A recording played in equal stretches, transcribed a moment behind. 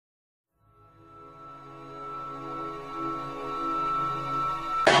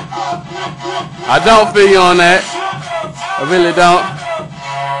I don't feel you on that. I really don't.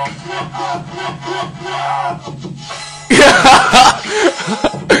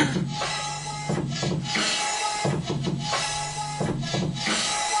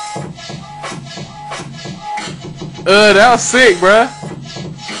 That was sick, bruh.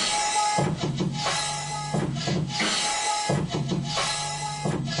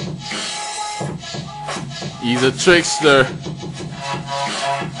 He's a trickster.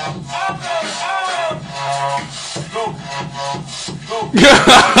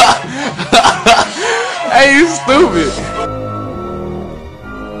 Hey, you stupid.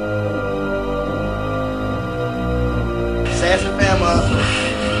 Sassy fam up.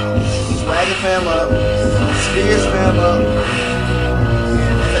 Swaggy fam up. Spears fam up.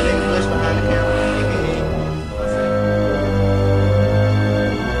 And that nigga push behind the camera.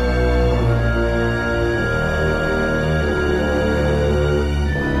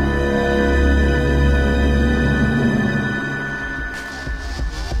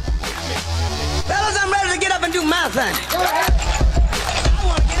 Fellas, I'm ready to get up and do my thing. I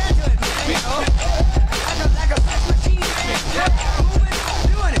want to get into it, man, you know. Like a sex machine, man. Moving,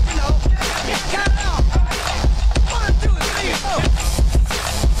 doing it, you know. Count it off. 1, 2, 3, 4.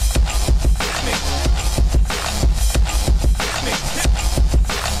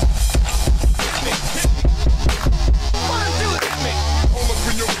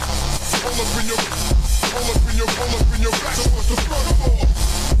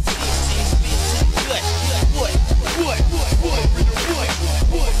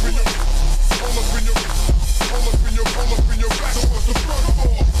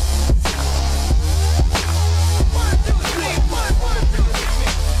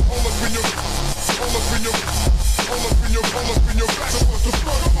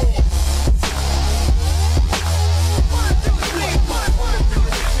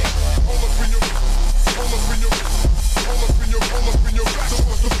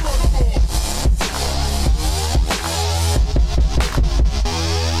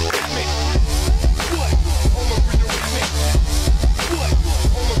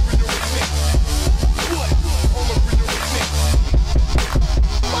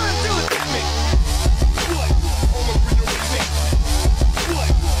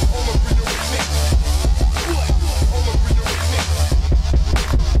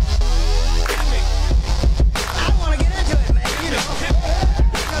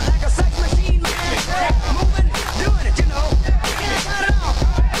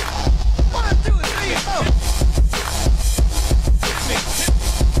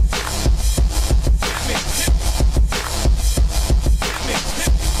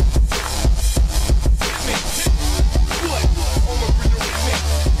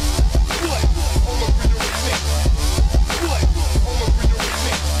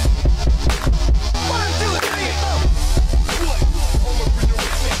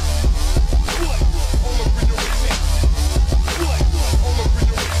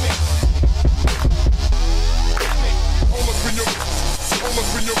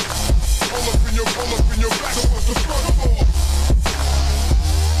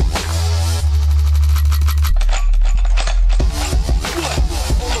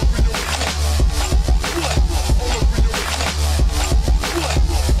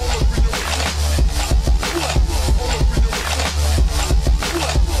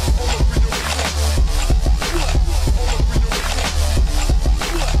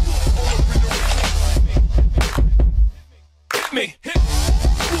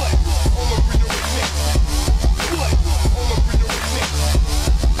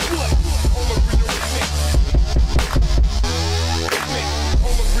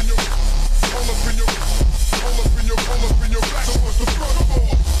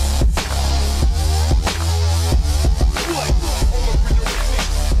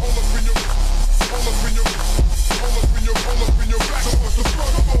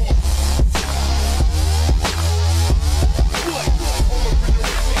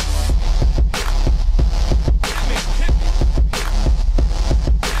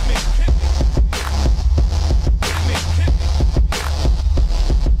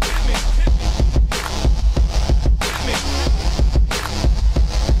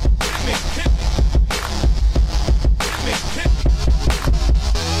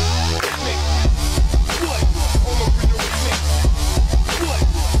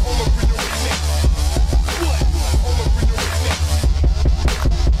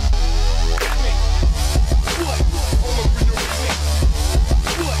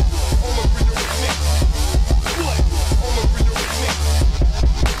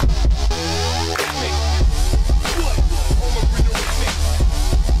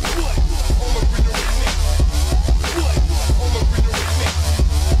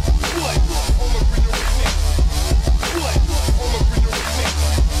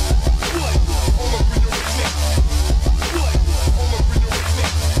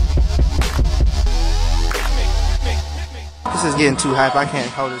 This is getting too hype. I can't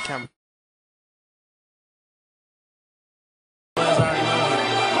hold this camera. Everybody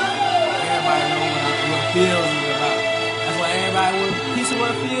know what Feelz is about. That's why everybody, when piece of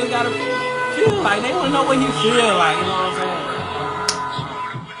what Feelz gotta feel like. They wanna know what he feel like, you know what I'm saying?